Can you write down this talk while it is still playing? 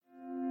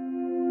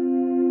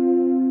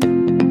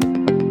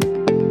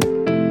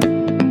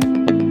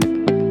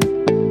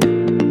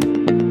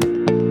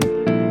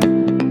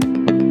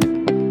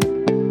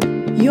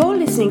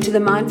listening to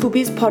the Mindful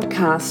Biz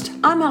podcast.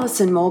 I'm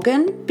Alison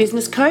Morgan,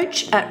 business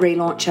coach at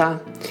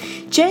Relauncher.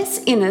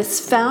 Jess Innes,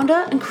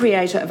 founder and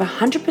creator of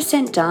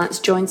 100% Dance,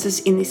 joins us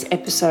in this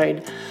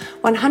episode.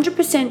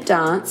 100%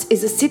 Dance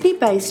is a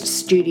Sydney-based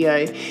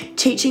studio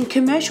teaching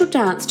commercial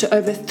dance to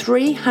over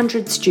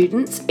 300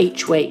 students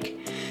each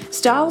week.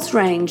 Styles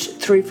range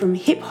through from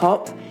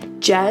hip-hop,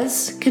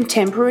 jazz,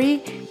 contemporary,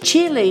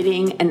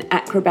 cheerleading and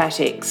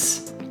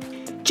acrobatics.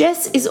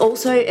 Jess is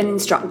also an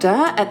instructor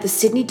at the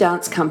Sydney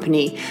Dance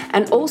Company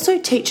and also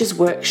teaches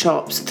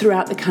workshops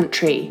throughout the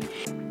country.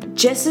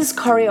 Jess's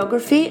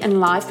choreography and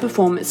live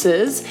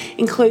performances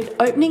include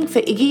opening for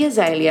Iggy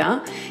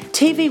Azalea,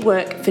 TV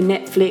work for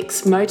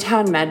Netflix,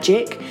 Motown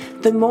Magic,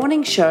 The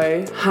Morning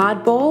Show,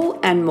 Hardball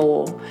and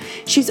more.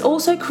 She's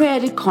also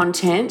created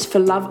content for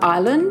Love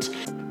Island,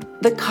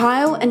 The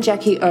Kyle and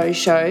Jackie O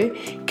Show,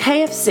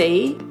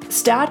 KFC,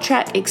 Star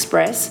Trek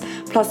Express,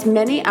 plus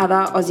many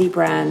other Aussie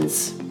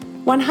brands.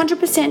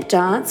 100%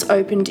 Dance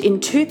opened in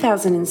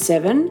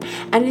 2007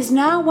 and is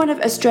now one of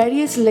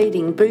Australia's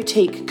leading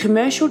boutique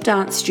commercial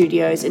dance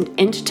studios and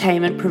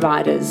entertainment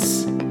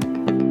providers.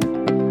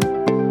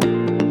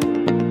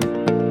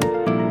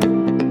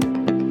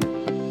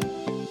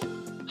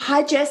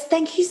 Hi Jess,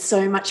 thank you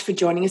so much for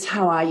joining us.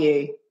 How are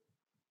you?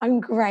 I'm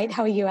great.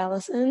 How are you,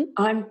 Alison?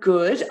 I'm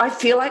good. I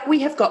feel like we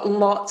have got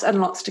lots and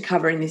lots to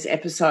cover in this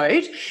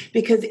episode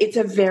because it's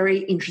a very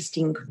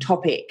interesting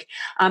topic.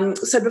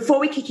 So before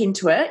we kick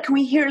into it, can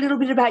we hear a little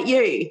bit about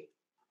you?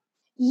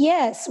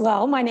 Yes.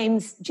 Well, my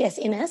name's Jess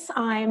Innes.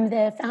 I'm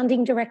the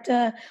founding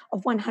director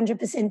of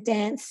 100%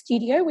 Dance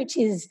Studio, which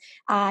is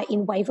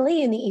in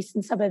Waverley in the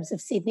eastern suburbs of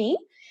Sydney.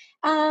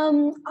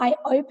 I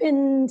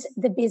opened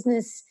the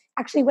business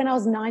actually when I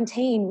was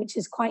 19, which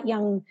is quite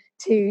young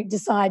to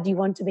decide you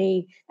want to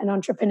be an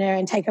entrepreneur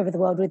and take over the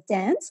world with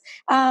dance.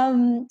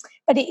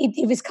 But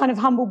it was kind of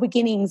humble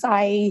beginnings.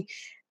 I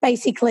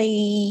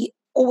basically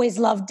always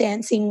loved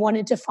dancing,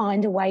 wanted to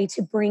find a way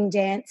to bring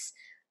dance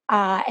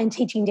and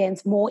teaching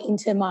dance more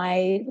into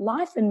my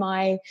life and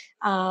my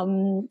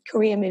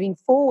career moving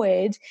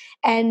forward,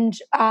 and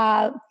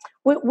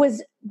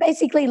was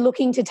basically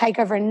looking to take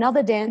over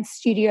another dance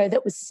studio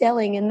that was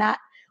selling, and that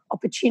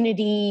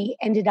opportunity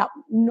ended up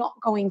not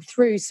going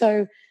through.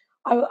 So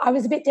I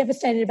was a bit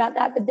devastated about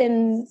that, but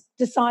then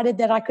decided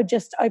that I could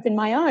just open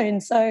my own.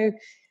 So,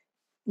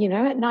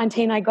 at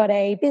 19, I got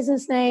a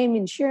business name,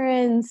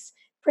 insurance,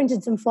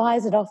 printed some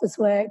flyers at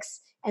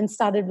Officeworks, and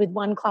started with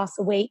one class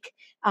a week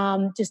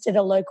just at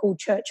a local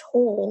church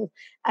hall.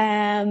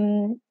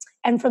 And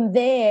from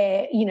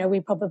there, we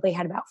probably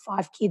had about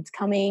 5 kids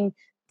coming.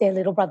 Their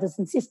little brothers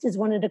and sisters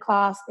wanted a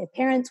class, their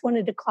parents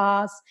wanted a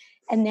class,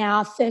 and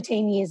now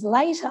 13 years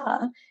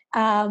later,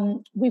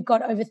 we've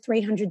got over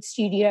 300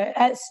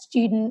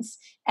 students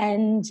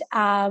and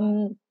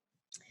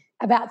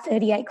about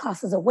 38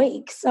 classes a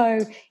week.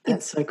 So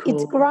That's so cool.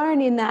 It's grown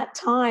in that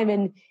time,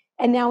 and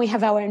now we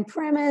have our own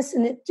premise,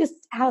 and it's just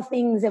how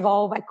things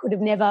evolve. I could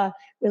have never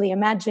really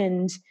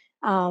imagined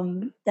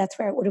that's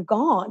where it would have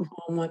gone.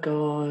 Oh my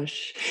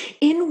gosh.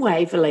 In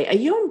Waverley, are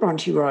you on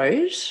Bronte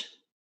Road?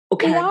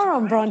 We are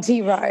on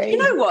Bronte Road. You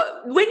know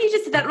what? When you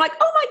just said that, I'm like,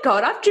 oh my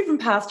God, I've driven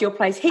past your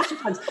place heaps of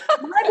times.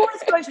 My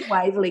boys go to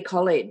Waverley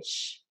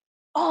College.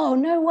 Oh,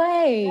 no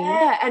way.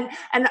 Yeah,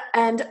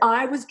 and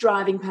I was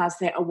driving past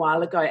there a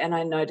while ago and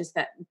I noticed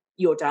that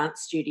your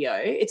dance studio,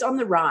 it's on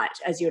the right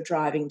as you're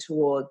driving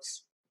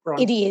towards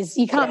Bronte. It is.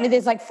 You can't,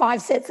 there's like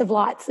 5 sets of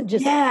lights that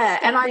just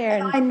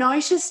I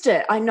noticed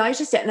it. I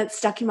noticed it and it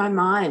stuck in my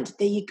mind.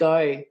 There you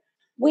go.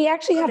 We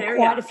actually have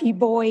quite a few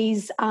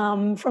boys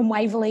from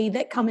Waverley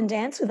that come and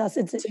dance with us.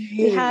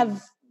 We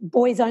have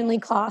boys-only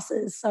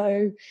classes.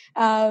 So,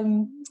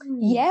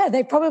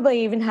 they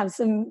probably even have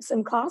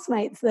some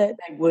classmates that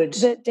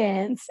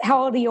dance.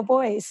 How old are your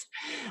boys?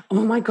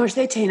 Oh, my gosh,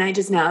 they're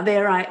teenagers now. They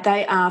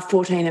are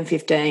 14 and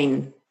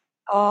 15.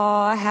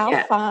 Oh,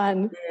 how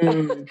fun.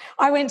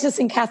 I went to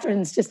St.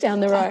 Catherine's just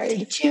down the road.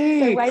 Did you?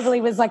 So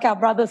Waverley was like our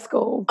brother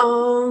school.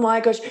 Oh, my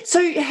gosh.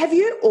 So have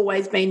you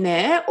always been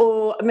there?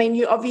 Or, I mean,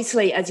 you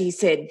obviously, as you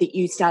said, that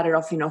you started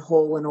off in a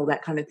hall and all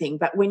that kind of thing.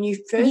 But when you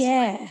first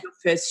went to your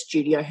first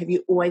studio, have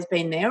you always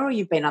been there or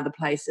you've been other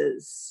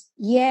places?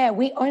 Yeah,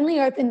 we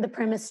only opened the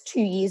premise 2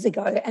 years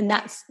ago, and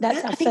that's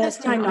our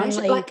first and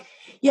only.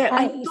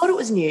 I thought it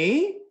was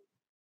new.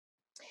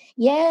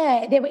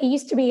 Yeah, it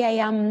used to be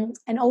an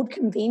old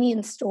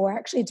convenience store.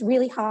 Actually, it's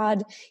really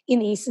hard in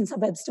the eastern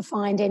suburbs to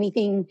find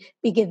anything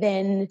bigger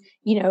than,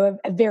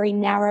 a very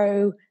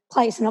narrow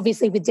place. And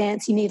obviously with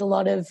dance, you need a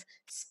lot of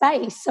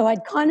space. So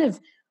I'd kind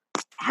of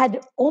had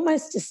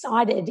almost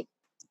decided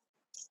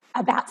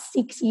about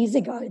 6 years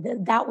ago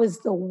that was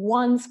the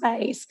one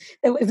space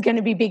that was going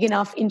to be big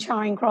enough in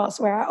Charing Cross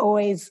where I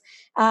always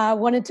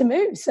wanted to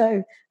move.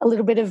 So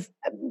a bit of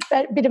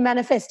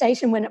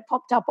manifestation when it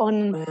popped up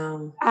on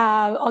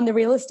the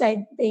real estate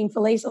being for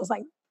lease. I was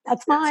like,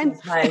 that's mine.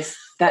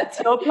 That's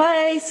your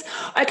place.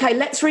 Okay,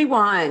 let's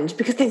rewind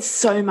because there's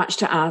so much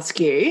to ask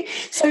you.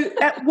 So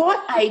at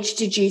what age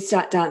did you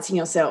start dancing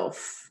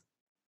yourself?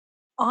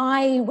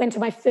 I went to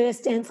my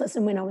first dance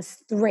lesson when I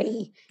was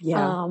 3,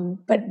 Yeah.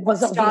 but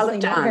was What style of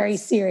obviously not very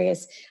dance?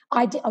 serious.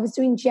 I was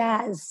doing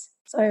jazz.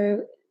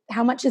 So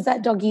How Much Is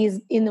That Doggy Is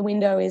in the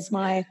Window is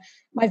my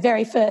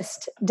very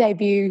first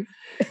debut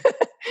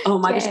Oh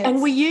my gosh. And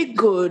dance. were you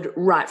good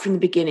right from the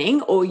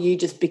beginning, or you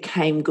just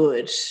became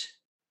good?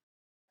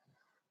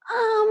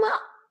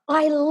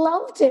 I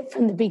loved it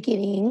from the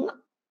beginning.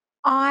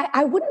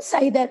 I wouldn't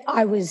say that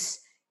I was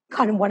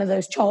kind of one of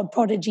those child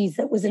prodigies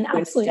that was an Wouldn't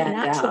absolute stand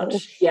out.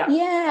 natural. Yeah.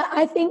 Yeah,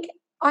 I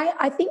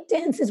think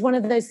dance is one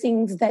of those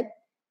things that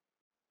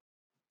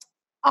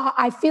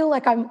I feel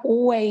like I'm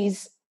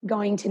always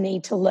going to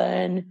need to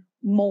learn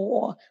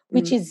more,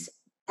 which is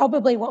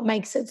probably what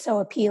makes it so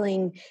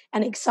appealing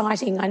and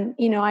exciting.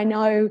 I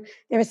know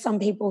there are some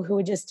people who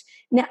are just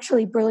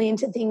naturally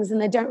brilliant at things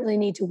and they don't really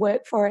need to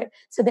work for it,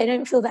 so they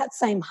don't feel that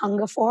same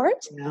hunger for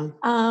it.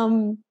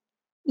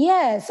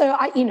 Yeah. So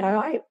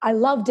I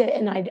loved it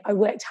and I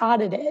worked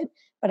hard at it,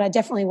 but I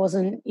definitely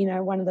wasn't,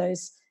 one of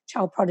those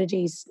child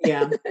prodigies.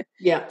 Yeah.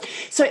 Yeah.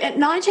 So at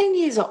 19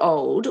 years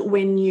old,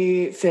 when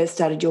you first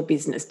started your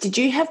business, did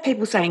you have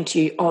people saying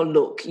to you, oh,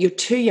 look, you're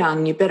too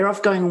young, you're better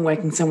off going and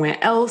working somewhere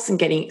else and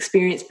getting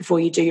experience before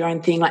you do your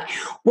own thing? Like,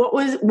 what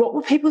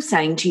were people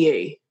saying to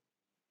you?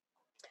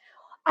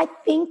 I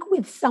think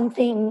with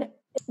something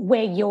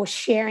where you're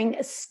sharing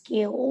a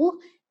skill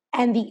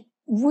and the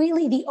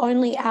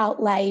only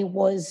outlay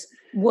was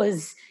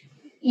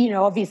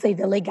obviously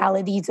the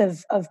legalities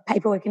of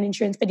paperwork and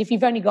insurance, but if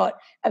you've only got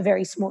a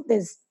very small,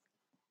 there's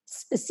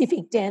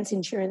specific dance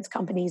insurance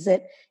companies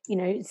that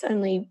it's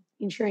only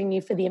insuring you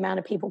for the amount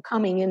of people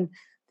coming, and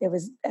there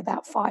was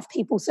about 5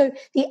 people, so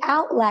the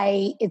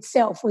outlay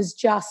itself was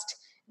just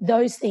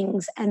those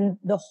things and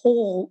the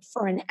hall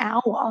for an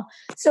hour.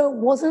 So it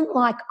wasn't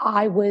like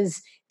I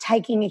was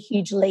taking a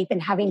huge leap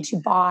and having to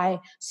buy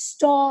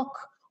stock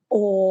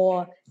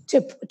or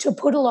to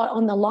put a lot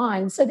on the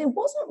line. So there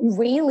wasn't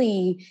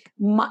really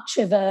much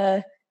of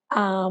a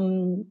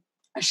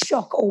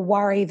shock or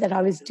worry that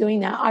I was doing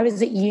that. I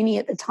was at uni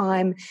at the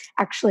time,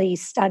 actually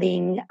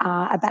studying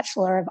a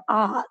Bachelor of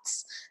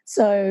Arts.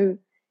 So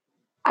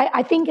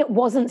I think it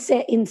wasn't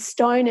set in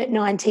stone at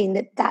 19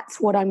 that that's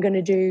what I'm going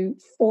to do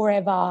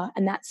forever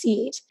and that's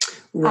it.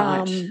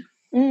 Right.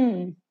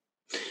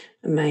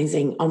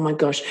 Amazing. Oh my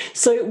gosh.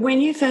 So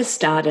when you first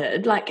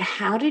started, like,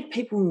 how did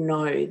people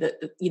know that,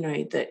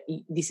 that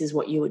this is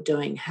what you were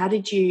doing? How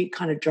did you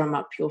kind of drum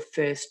up your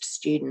first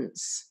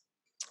students?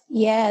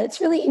 Yeah,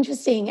 it's really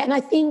interesting. And I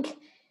think,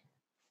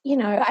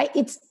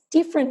 it's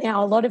different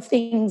now. A lot of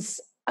things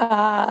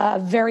are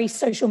very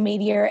social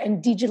media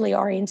and digitally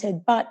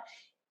oriented, but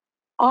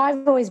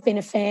I've always been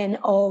a fan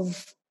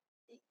of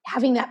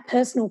having that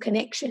personal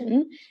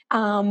connection.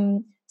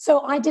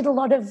 So I did a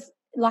lot of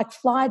like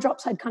flyer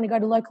drops. I'd kind of go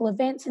to local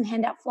events and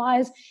hand out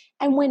flyers.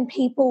 And when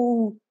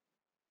people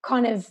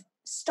kind of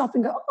stop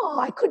and go, oh,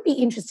 I could be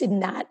interested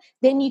in that,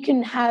 then you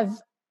can have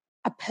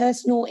a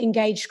personal,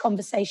 engaged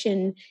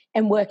conversation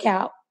and work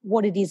out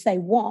what it is they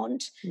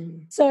want.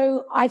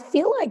 So I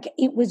feel like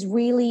it was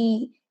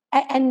really,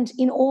 and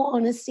in all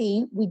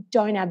honesty, we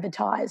don't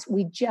advertise.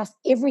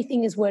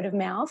 Everything is word of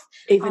mouth.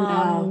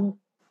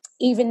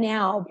 Even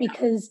now,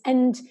 because,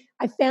 and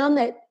I found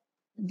that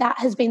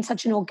has been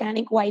such an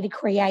organic way to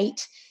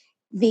create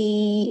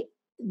the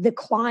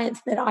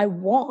clients that I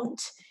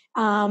want.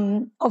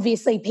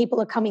 Obviously, people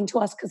are coming to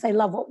us because they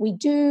love what we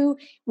do.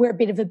 We're a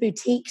bit of a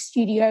boutique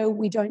studio.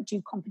 We don't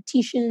do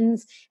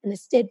competitions and the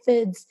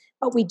Stedfords,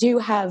 but we do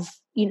have,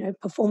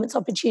 performance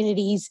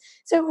opportunities.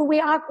 So we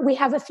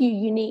have a few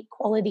unique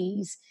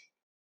qualities.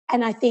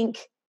 And I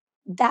think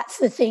that's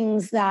the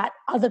things that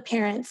other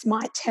parents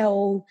might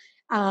tell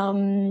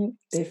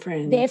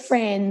their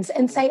friends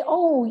and say,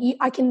 oh,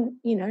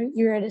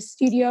 you're at a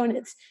studio and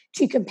it's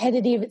too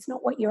competitive. It's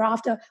not what you're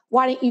after.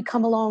 Why don't you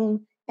come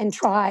along and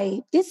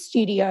try this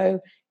studio,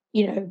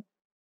 and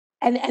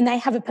they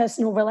have a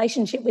personal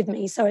relationship with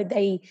me. So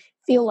they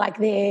feel like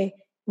they're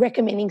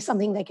recommending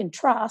something they can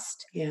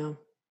trust. Yeah.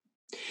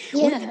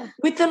 Yeah.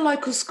 With the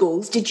local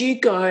schools, did you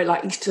go,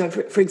 like, so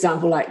for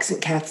example, like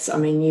St. Cath's? I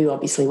mean, you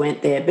obviously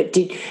went there, but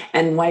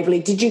and Waverley,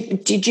 did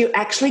you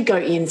actually go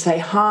in and say,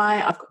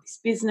 hi, I've got this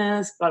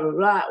business, blah, blah,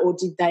 blah, or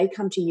did they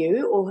come to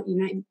you, or,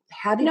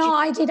 how did you? No,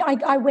 I did.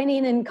 I went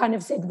in and kind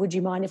of said, would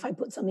you mind if I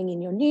put something in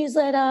your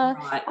newsletter?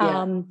 Right,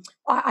 yeah.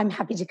 I'm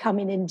happy to come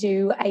in and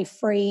do a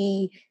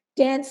free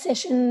dance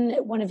session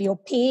at one of your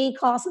PE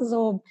classes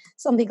or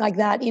something like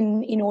that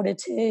in order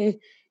to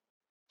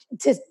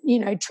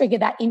trigger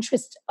that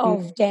interest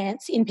of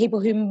dance in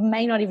people who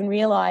may not even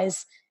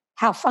realize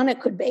how fun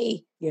it could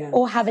be,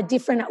 or have a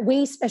different.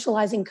 We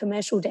specialize in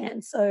commercial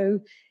dance, so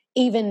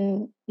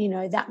even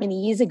that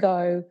many years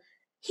ago,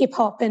 hip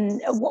hop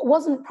and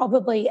wasn't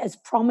probably as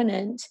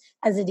prominent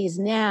as it is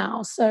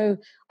now. So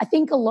I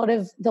think a lot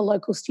of the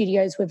local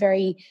studios were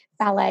very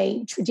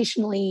ballet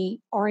traditionally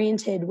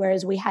oriented,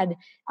 whereas we had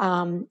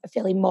a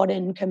fairly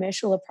modern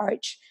commercial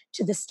approach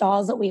to the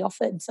styles that we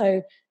offered.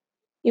 So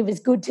it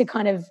was good to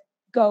kind of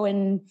go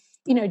and,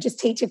 just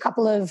teach a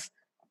couple of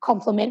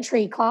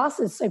complementary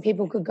classes so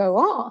people could go,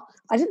 oh,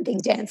 I didn't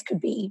think dance could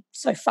be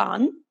so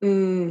fun.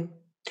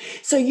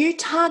 So you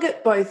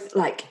target both,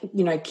 like,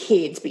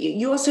 kids, but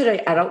you also do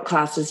adult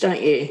classes,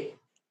 don't you?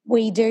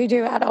 We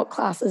do adult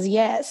classes,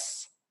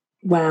 yes.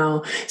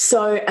 Wow.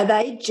 So are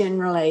they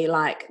generally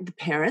like the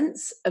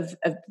parents of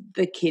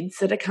the kids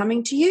that are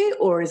coming to you,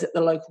 or is it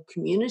the local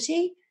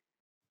community?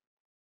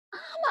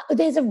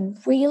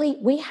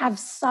 We have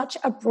such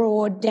a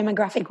broad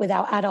demographic with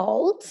our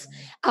adults.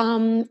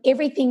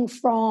 Everything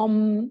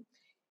from,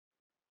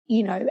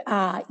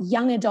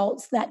 young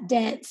adults that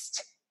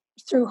danced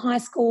through high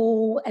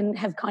school and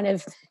have kind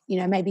of,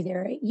 maybe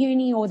they're at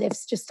uni or they've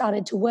just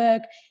started to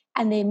work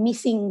and they're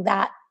missing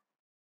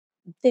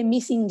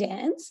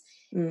dance.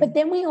 But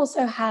then we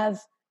also have,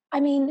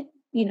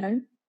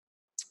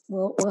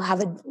 we'll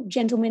have a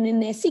gentleman in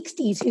their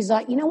 60s who's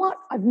like, you know what,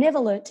 I've never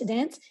learnt to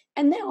dance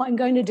and now I'm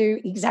going to do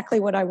exactly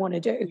what I want to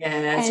do.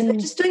 Yeah, so they're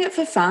just doing it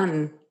for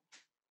fun.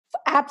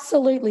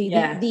 Absolutely.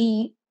 Yeah.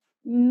 The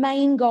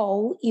main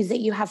goal is that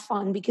you have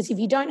fun, because if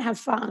you don't have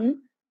fun,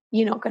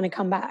 you're not going to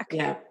come back.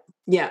 Yeah.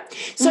 Yeah.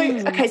 So,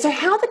 okay, so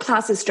how are the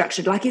classes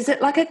structured? Like, is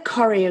it like a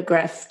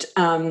choreographed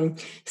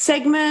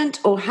segment,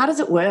 or how does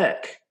it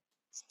work?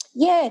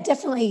 Yeah,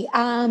 definitely.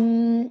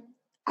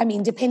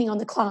 Depending on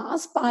the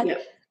class, but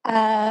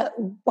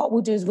what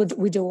we'll do is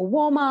we do a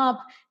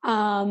warm-up,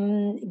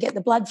 get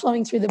the blood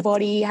flowing through the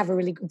body, have a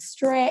really good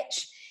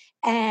stretch,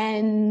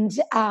 and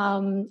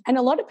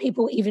a lot of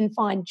people even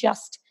find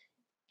just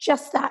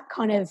that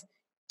kind of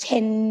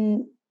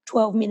 10,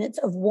 12 minutes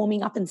of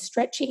warming up and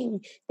stretching,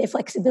 their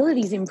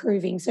flexibility is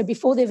improving. So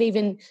before they've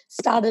even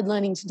started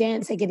learning to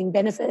dance, they're getting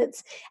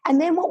benefits.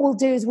 And then what we'll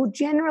do is we'll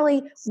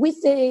generally,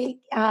 with the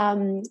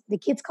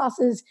kids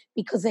classes,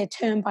 because they're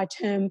term by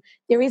term,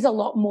 there is a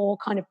lot more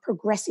kind of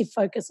progressive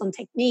focus on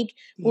technique.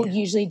 We'll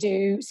usually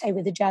do, say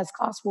with the jazz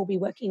class, we'll be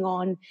working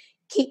on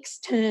kicks,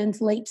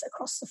 turns, leaps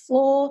across the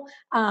floor.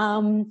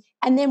 And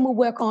then we'll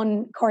work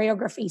on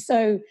choreography.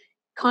 So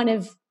kind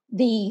of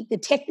the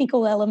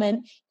technical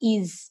element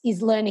is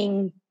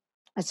learning,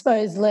 I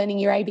suppose, learning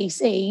your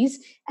ABCs,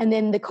 and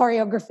then the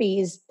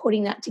choreography is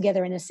putting that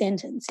together in a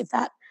sentence, if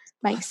that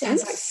makes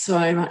sense. Sounds like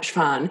so much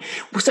fun.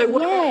 So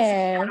what about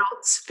the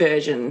adults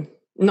version?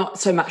 Not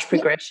so much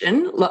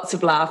progression, lots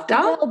of laughter.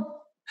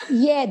 Well,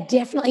 yeah,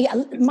 definitely.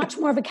 Much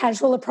more of a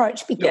casual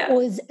approach,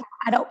 because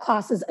adult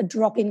classes are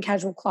drop-in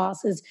casual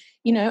classes.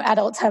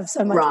 Adults have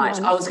so much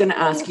money. I was going to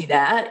ask you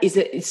that. Is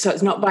it so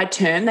it's not by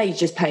term, they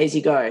just pay as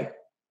you go?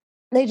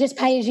 They just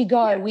pay as you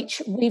go,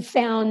 which we've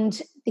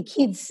found the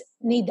kids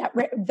need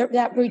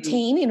that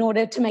routine in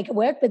order to make it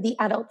work, but the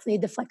adults need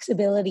the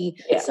flexibility.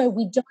 Yeah. So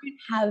we don't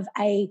have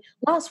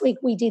last week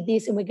we did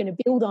this and we're going to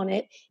build on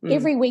it.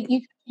 Every week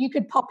you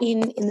could pop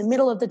in the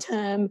middle of the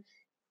term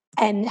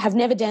and have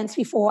never danced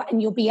before, and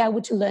you'll be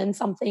able to learn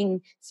something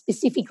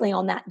specifically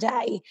on that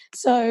day.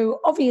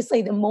 So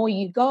obviously the more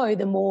you go,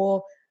 the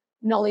more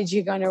knowledge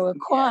you're going to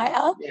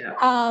acquire.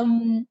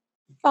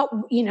 But,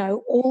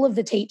 all of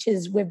the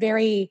teachers were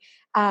very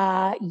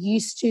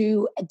used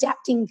to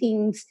adapting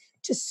things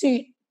to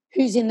suit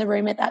who's in the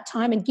room at that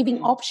time and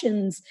giving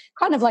options,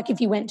 kind of like if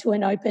you went to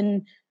an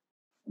open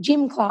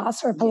gym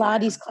class or a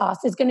Pilates class,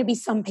 there's going to be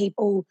some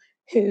people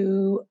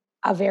who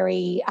are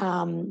very,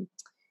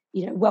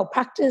 well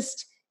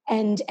practiced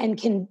and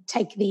can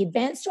take the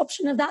advanced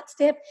option of that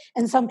step,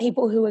 and some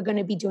people who are going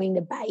to be doing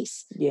the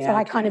base. So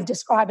I kind of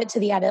describe it to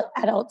the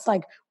adults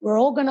like, we're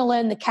all going to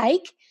learn the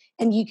cake,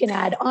 and you can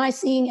add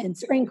icing and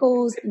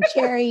sprinkles and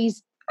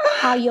cherries,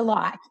 how you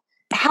like.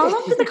 How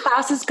long do the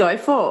classes go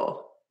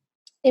for?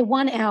 They're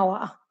 1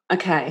 hour.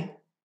 Okay.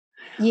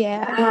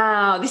 Yeah.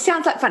 Wow, this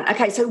sounds like fun.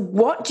 Okay, so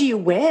what do you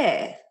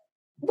wear?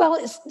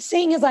 Well,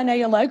 seeing as I know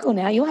you're local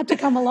now, you'll have to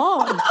come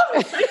along.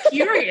 I'm so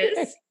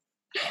curious.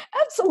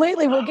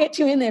 Absolutely, we'll get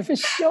you in there for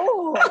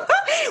sure.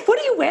 What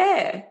do you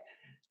wear?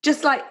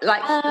 Just like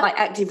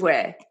active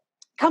wear?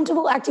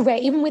 Comfortable activewear.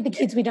 Even with the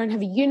kids, we don't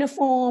have a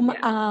uniform.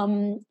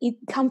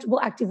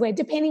 Comfortable activewear,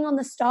 depending on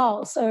the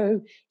style.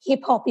 So hip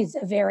hop is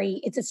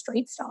it's a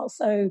street style.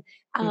 So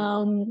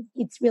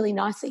it's really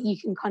nice that you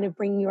can kind of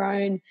bring your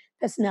own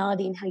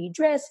personality in how you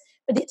dress,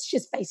 but it's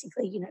just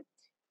basically,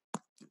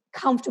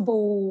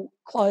 comfortable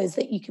clothes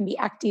that you can be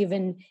active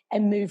and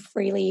move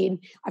freely in.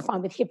 I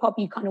find with hip hop,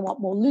 you kind of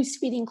want more loose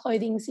fitting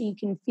clothing so you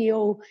can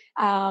feel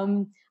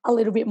a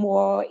little bit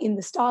more in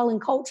the style and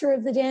culture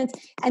of the dance.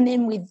 And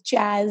then with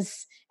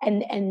jazz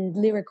and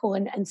lyrical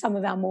and some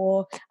of our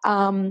more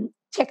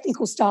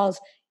technical styles,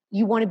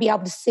 you want to be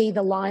able to see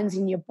the lines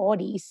in your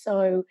body.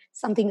 So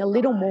something a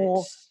little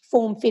more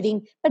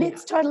form-fitting, but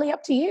it's totally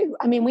up to you.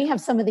 I mean, we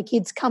have some of the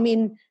kids come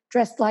in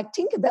dressed like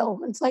Tinkerbell.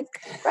 It's like,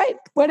 great,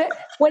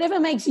 whatever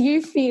makes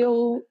you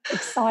feel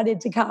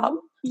excited to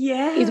come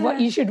is what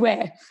you should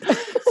wear.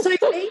 So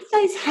these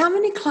days, how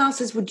many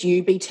classes would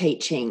you be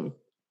teaching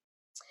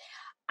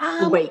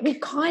a week? We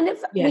kind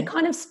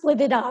of split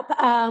it up.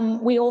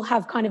 We all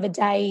have kind of a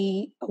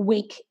day a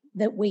week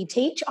that we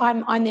teach.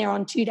 I'm there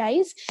on 2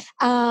 days.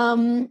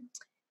 But,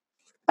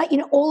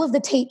 all of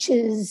the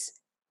teachers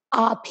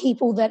are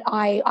people that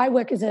I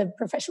work as a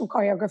professional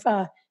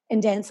choreographer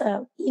and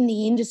dancer in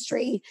the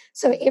industry.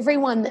 So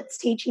everyone that's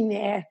teaching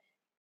there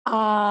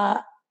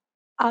are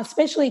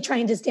specially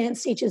trained as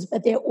dance teachers,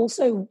 but they're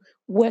also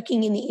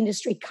working in the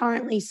industry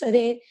currently. So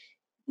they're,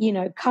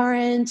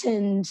 current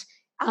and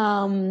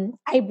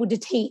able to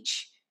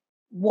teach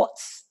what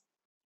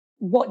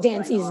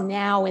dance is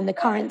now in the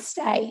current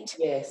state.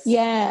 Yes.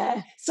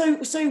 Yeah. So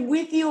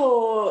with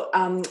your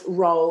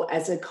role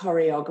as a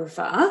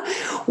choreographer,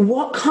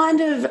 what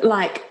kind of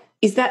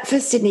is that for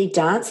Sydney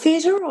Dance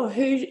Theatre, or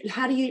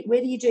where do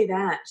you do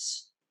that?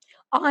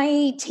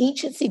 I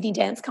teach at Sydney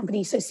Dance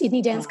Company. So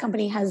Sydney Dance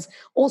Company has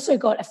also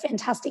got a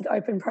fantastic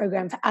open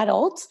program for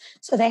adults.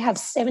 So they have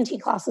 70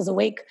 classes a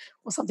week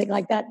or something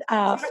like that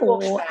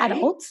for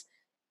adults.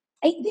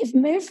 They've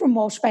moved from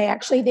Walsh Bay,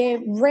 actually. They're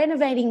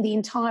renovating the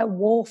entire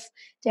wharf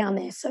down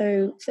there.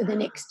 So for the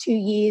next 2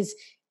 years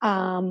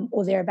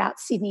or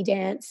thereabouts, Sydney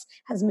Dance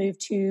has moved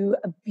to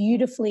a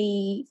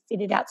beautifully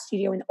fitted out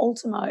studio in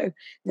Ultimo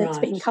that's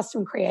been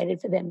custom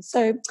created for them.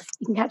 So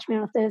you can catch me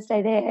on a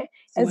Thursday there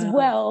as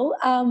well.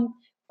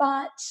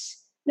 But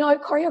no,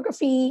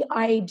 choreography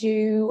I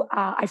do,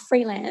 I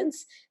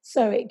freelance.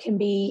 So it can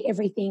be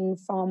everything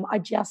from I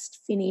just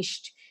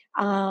finished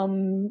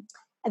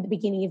at the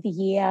beginning of the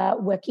year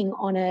working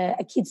on a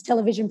kids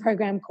television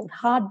program called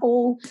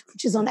Hardball,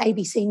 which is on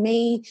ABC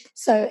Me.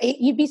 So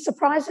you'd be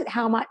surprised at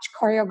how much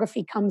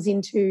choreography comes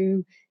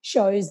into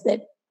shows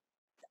that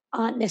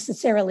aren't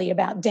necessarily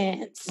about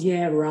dance.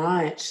 Yeah,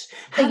 right. So,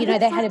 How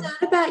they had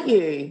that about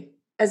you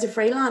as a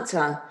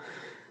freelancer?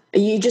 Are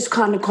you just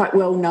kind of quite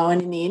well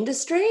known in the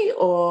industry,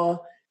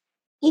 or?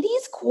 It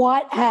is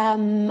quite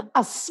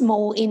a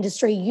small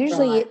industry.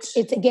 Usually it's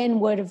again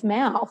word of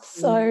mouth.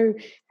 So,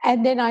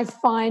 and then I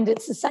find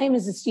it's the same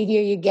as the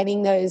studio. You're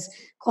getting those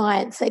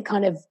clients that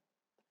kind of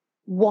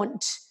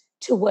want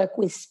to work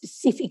with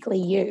specifically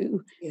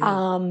you.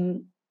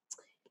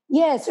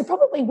 So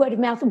probably word of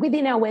mouth. And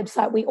within our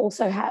website, we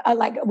also have,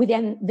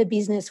 within the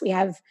business, we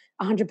have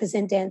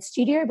 100% Dance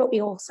Studio, but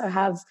we also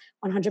have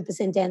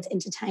 100% Dance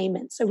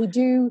Entertainment. So we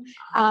do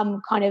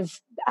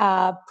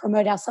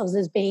promote ourselves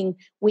as being,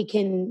 we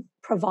can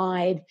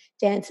provide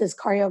dancers,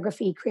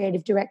 choreography,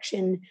 creative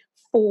direction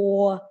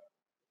for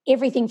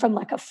everything from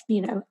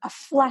a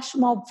flash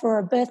mob for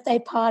a birthday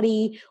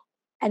party,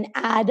 an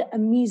ad, a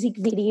music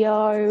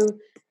video.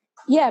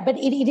 Yeah, but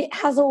it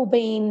has all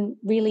been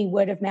really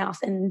word of mouth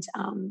and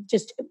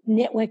just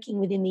networking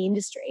within the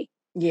industry.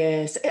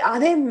 Yes. Are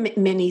there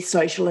many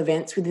social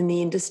events within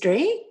the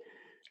industry?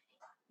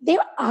 There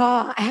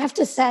are. I have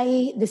to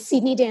say the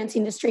Sydney dance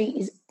industry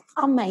is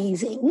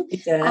amazing.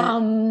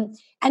 And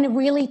a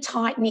really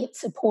tight-knit,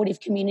 supportive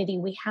community.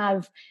 We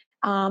have,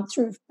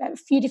 through a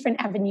few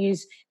different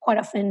avenues, quite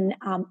often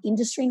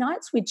industry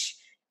nights, which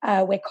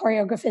where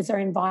choreographers are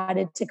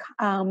invited to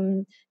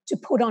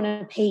put on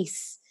a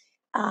piece.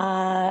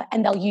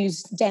 And they'll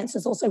use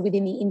dancers also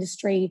within the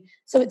industry.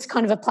 So it's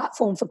kind of a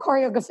platform for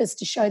choreographers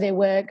to show their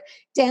work,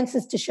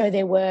 dancers to show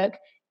their work,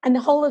 and the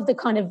whole of the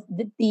kind of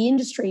the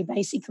industry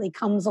basically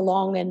comes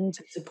along and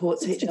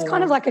supports each other. It's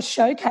kind of like a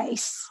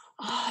showcase.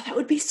 Oh, that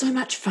would be so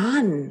much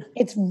fun.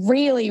 It's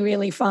really,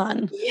 really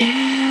fun.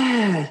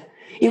 Yeah.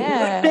 It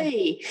would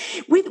be.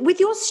 With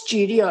your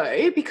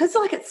studio, because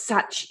it's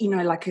such,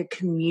 like a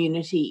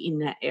community in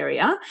that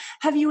area,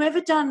 have you ever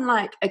done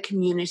a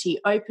community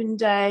open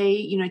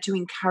day, to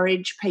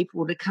encourage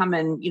people to come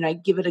and,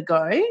 give it a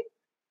go?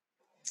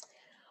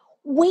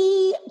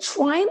 We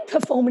try and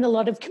perform in a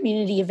lot of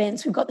community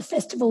events. We've got the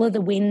Festival of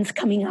the Winds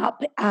coming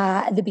up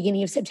at the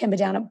beginning of September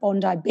down at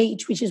Bondi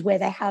Beach, which is where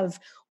they have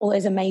all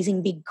those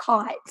amazing big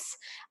kites.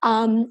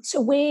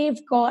 So we've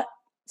got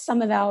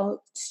some of our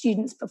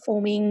students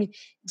performing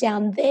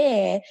down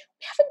there.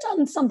 We haven't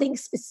done something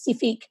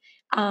specific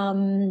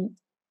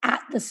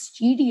at the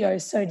studio,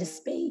 so to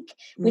speak.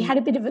 We had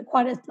a bit of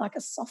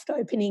a soft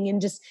opening, and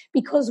just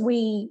because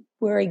we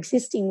were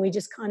existing, we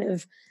just kind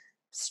of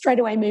straight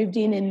away moved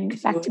in and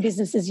back to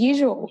business as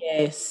usual.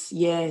 Yes.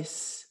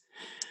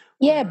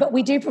 Yeah, but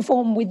we do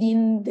perform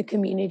within the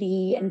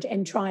community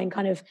and try and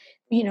kind of,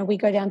 we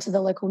go down to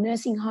the local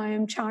nursing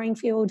home,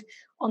 Charingfield,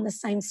 on the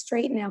same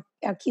street, and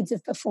our kids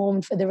have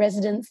performed for the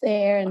residents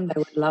there. And they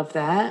would love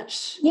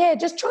that. Yeah,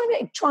 just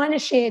trying to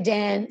share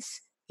dance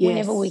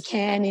whenever we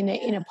can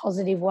in a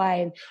positive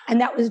way.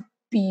 And that was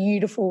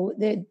beautiful.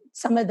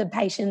 Some of the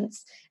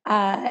patients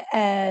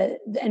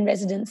and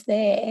residents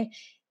there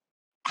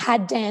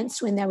had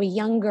danced when they were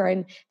younger,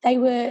 and they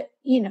were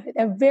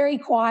very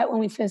quiet when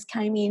we first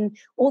came in.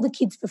 All the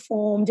kids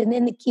performed, and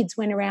then the kids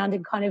went around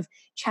and kind of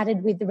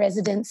chatted with the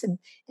residents and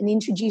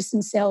introduced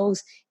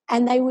themselves,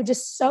 and they were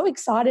just so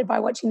excited by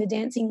watching the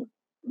dancing.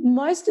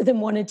 Most of them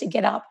wanted to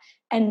get up,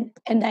 and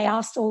they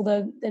asked all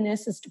the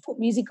nurses to put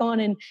music on,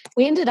 and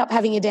we ended up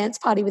having a dance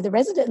party with the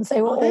residents.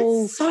 They were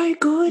all so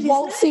good,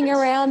 waltzing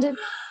around, and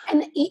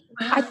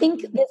I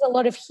think there's a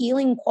lot of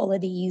healing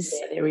qualities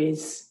there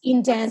is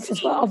in dance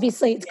as well.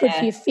 Obviously, it's good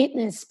for your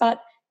fitness,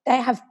 but they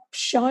have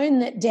shown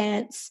that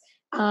dance,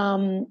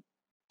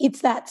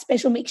 it's that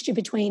special mixture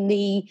between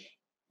the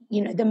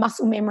the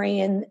muscle memory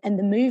and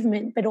the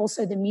movement, but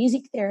also the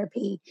music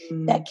therapy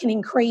that can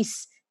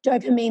increase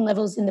dopamine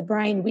levels in the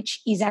brain,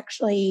 which is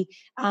actually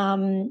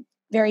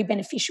very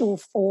beneficial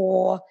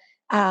for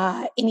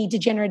any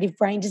degenerative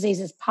brain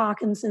diseases,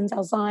 Parkinson's,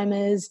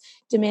 Alzheimer's,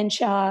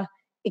 dementia.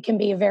 It can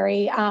be a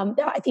very,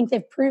 I think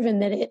they've proven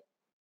that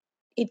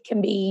it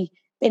can be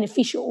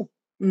beneficial.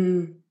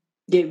 Yeah,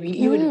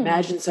 you would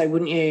imagine so,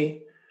 wouldn't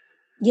you?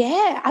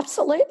 Yeah,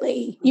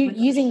 absolutely.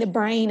 Using the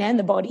brain and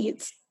the body,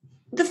 it's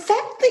the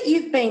fact that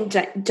you've been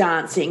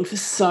dancing for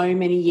so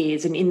many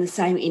years and in the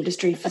same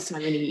industry for so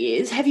many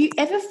years, have you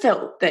ever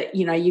felt that,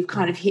 you've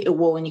kind of hit a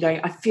wall and you're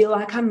going, I feel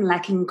like I'm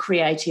lacking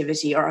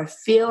creativity, or I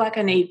feel like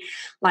I need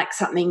like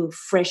something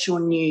fresh or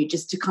new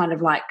just to kind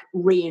of like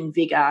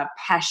reinvigor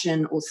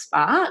passion or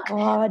spark?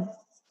 God,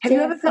 have you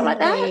ever felt like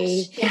that?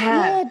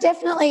 Yeah,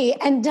 definitely.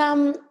 And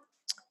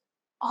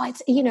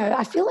it's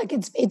I feel like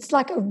it's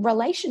like a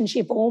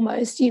relationship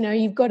almost.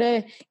 You've got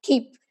to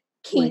keep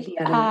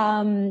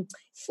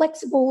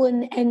flexible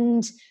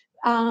and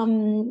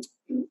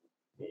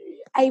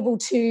able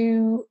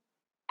to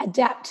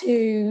adapt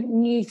to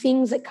new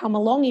things that come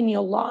along in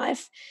your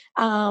life.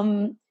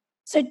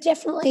 So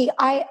definitely,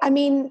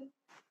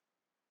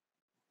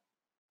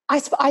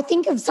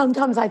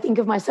 sometimes I think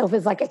of myself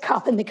as like a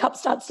cup, and the cup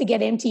starts to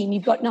get empty and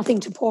you've got nothing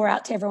to pour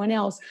out to everyone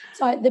else.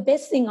 So the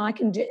best thing I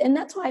can do, and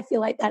that's why I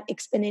feel like that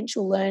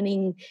exponential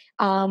learning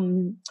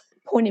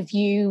point of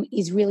view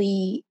is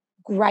really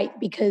great,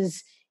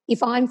 because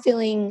if I'm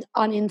feeling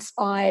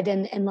uninspired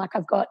and like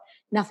I've got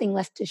nothing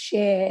left to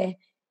share,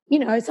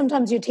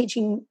 sometimes you're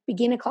teaching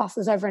beginner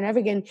classes over and over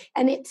again,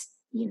 and it's,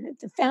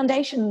 the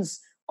foundations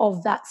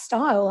of that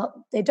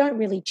style, they don't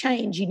really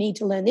change. You need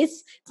to learn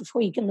this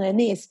before you can learn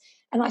this.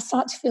 And I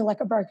start to feel like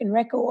a broken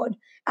record.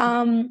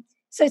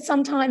 So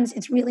sometimes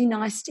it's really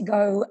nice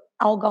to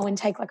I'll go and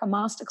take like a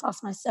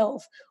masterclass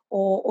myself,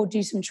 or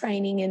do some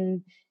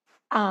training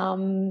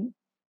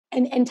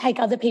and take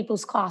other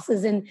people's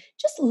classes, and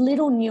just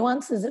little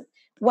nuances,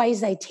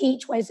 ways they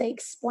teach, ways they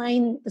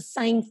explain the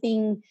same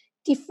thing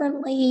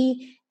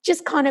differently.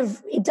 Just kind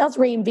of, it does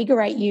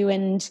reinvigorate you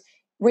and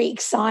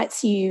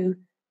re-excites you.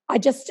 I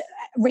just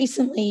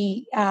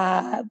recently,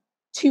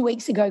 2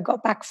 weeks ago,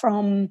 got back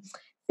from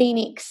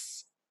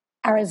Phoenix,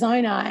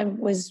 Arizona, and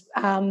was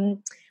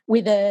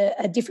with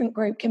a different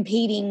group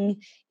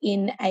competing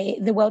in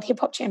the World Hip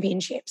Hop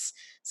Championships.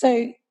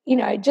 So,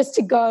 just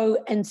to go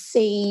and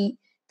see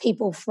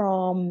people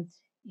from,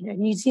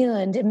 New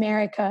Zealand,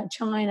 America,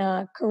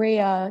 China,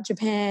 Korea,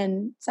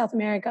 Japan, South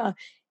America,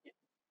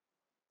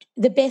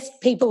 the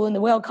best people in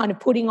the world kind of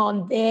putting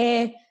on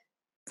their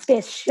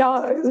best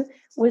show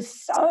was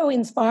so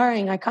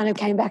inspiring. I kind of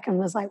came back and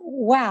was like,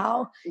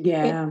 wow.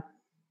 Yeah.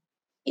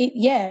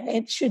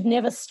 It should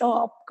never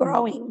stop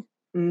growing.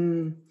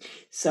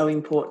 So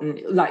important.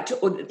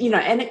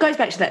 And it goes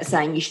back to that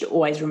saying, you should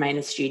always remain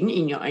a student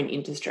in your own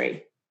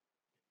industry.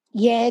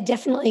 Yeah,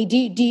 definitely.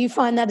 Do you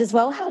find that as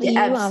well? How do you?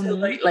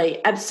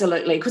 Absolutely.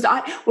 Because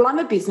I'm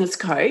a business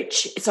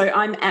coach, so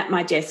I'm at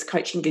my desk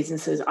coaching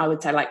businesses, I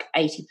would say like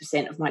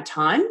 80% of my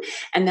time.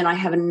 And then I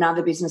have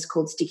another business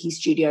called Sticky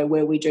Studio,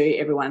 where we do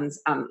everyone's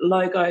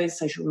logos,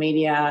 social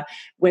media,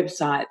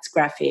 websites,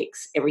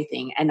 graphics,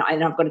 everything. And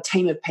I've got a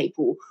team of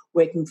people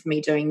working for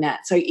me doing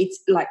that. So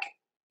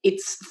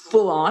it's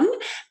full on,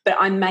 but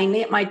I'm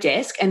mainly at my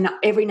desk, and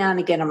every now and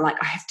again I'm like,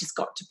 I have just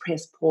got to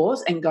press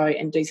pause and go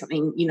and do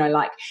something,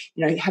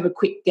 have a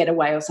quick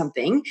getaway or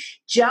something,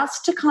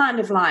 just to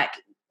kind of like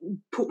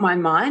put my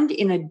mind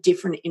in a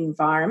different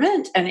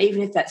environment. And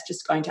even if that's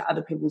just going to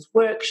other people's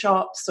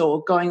workshops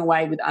or going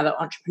away with other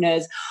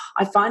entrepreneurs,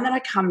 I find that I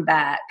come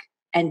back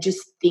and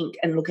just think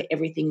and look at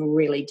everything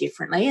really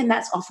differently. And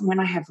that's often when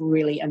I have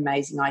really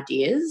amazing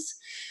ideas.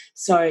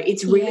 So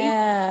it's really,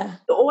 you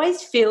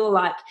always feel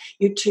like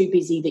you're too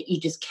busy that you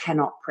just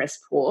cannot press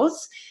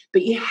pause,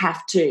 but you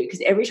have to,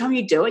 because every time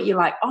you do it, you're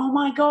like, oh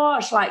my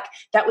gosh, like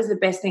that was the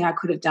best thing I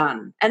could have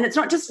done. And it's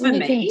not just for me.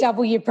 You can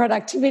double your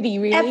productivity,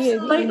 really.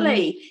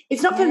 Absolutely.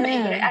 It's not for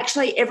me, but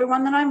actually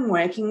everyone that I'm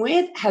working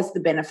with has the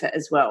benefit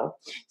as well.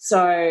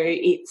 So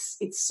it's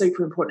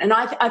super important. And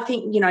I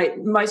think,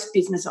 most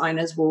business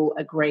owners will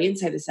agree and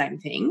say the same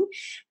thing,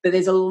 but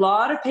there's a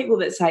lot of people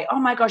that say, oh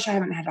my gosh, I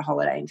haven't had a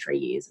holiday in 3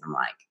 years. And I'm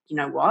like, you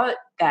know what?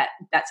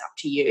 That's up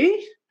to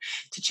you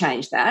to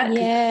change that.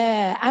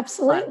 Yeah,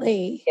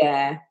 absolutely.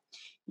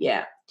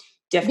 Yeah,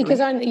 definitely.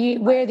 Because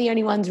we're the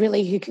only ones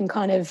really who can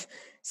kind of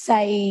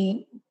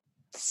say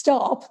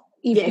stop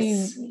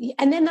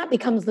and then that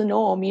becomes the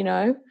norm,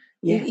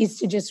 is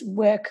to just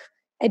work.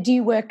 Do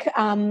you work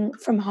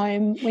from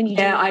home when you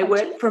do? Yeah, I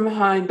work from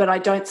home, but I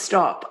don't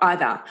stop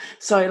either.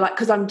 So,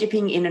 because I'm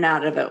dipping in and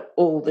out of it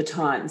all the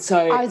time.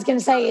 So I was going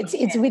to say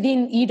it's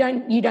within. You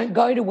don't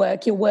go to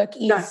work. Your work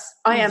is. No,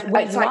 I am.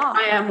 It's like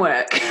I am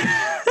work.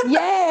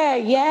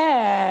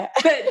 Yeah.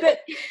 But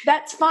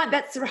that's fine.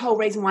 That's the whole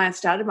reason why I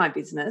started my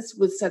business,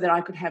 was so that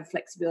I could have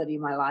flexibility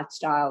in my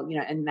lifestyle,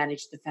 and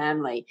manage the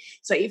family.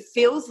 So it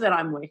feels that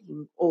I'm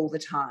working all the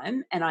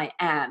time, and I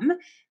am.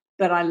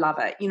 but I love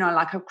it. You know,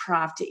 like I've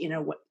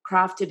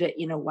crafted it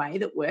in a way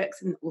that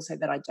works, and also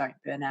that I don't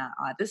burn out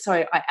either. So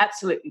I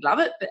absolutely love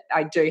it, but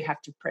I do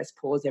have to press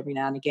pause every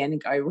now and again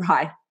and go,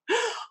 right,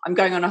 I'm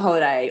going on a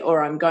holiday,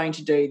 or I'm going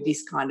to do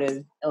this kind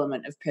of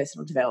element of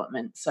personal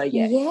development. So,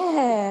 yeah.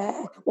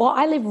 Yeah. Well,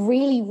 I live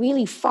really,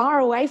 really far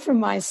away from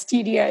my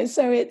studio,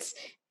 so it's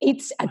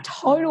a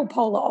total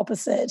polar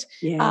opposite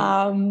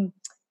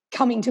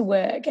coming to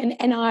work.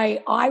 And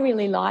I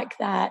really like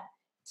that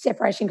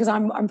separation, because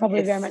I'm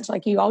probably very much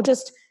like you. I'll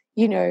just,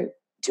 2:00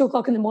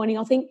 in the morning,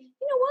 I'll think,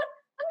 you know what,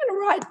 I'm going to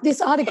write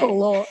this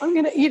article, or I'm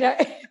going to,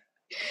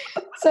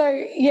 So,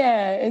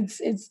 yeah,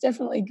 it's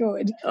definitely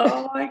good.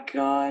 Oh, my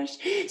gosh.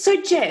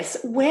 So, Jess,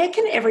 where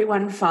can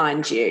everyone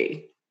find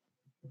you?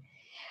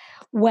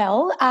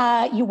 Well,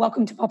 you're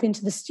welcome to pop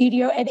into the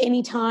studio at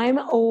any time,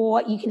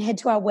 or you can head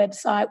to our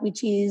website,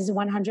 which is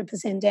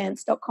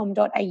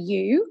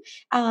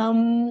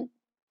 100percentdance.com.au,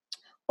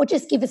 or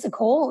just give us a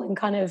call in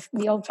kind of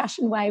the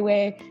old-fashioned way,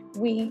 where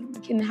we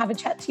can have a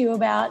chat to you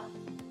about,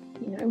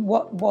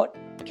 what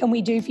can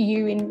we do for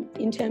you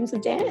in terms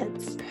of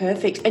dance.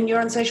 Perfect. And you're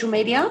on social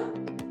media?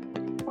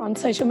 On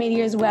social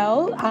media as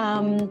well,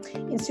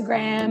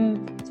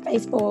 Instagram,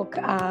 Facebook,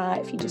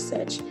 if you just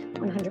search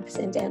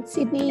 100% Dance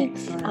Sydney.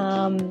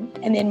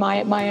 And then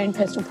my own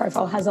personal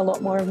profile has a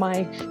lot more of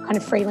my kind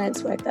of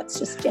freelance work. That's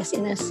just Jess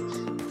Innes.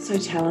 So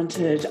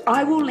talented.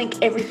 I will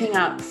link everything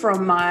up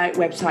from my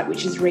website,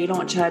 which is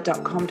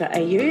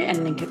relauncher.com.au,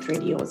 and link it through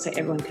to yours so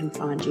everyone can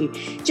find you.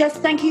 Jess,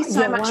 thank you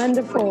so much.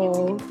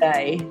 Wonderful. For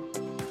today.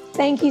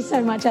 Thank you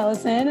so much,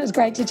 Alison. It was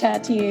great to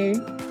chat to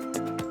you.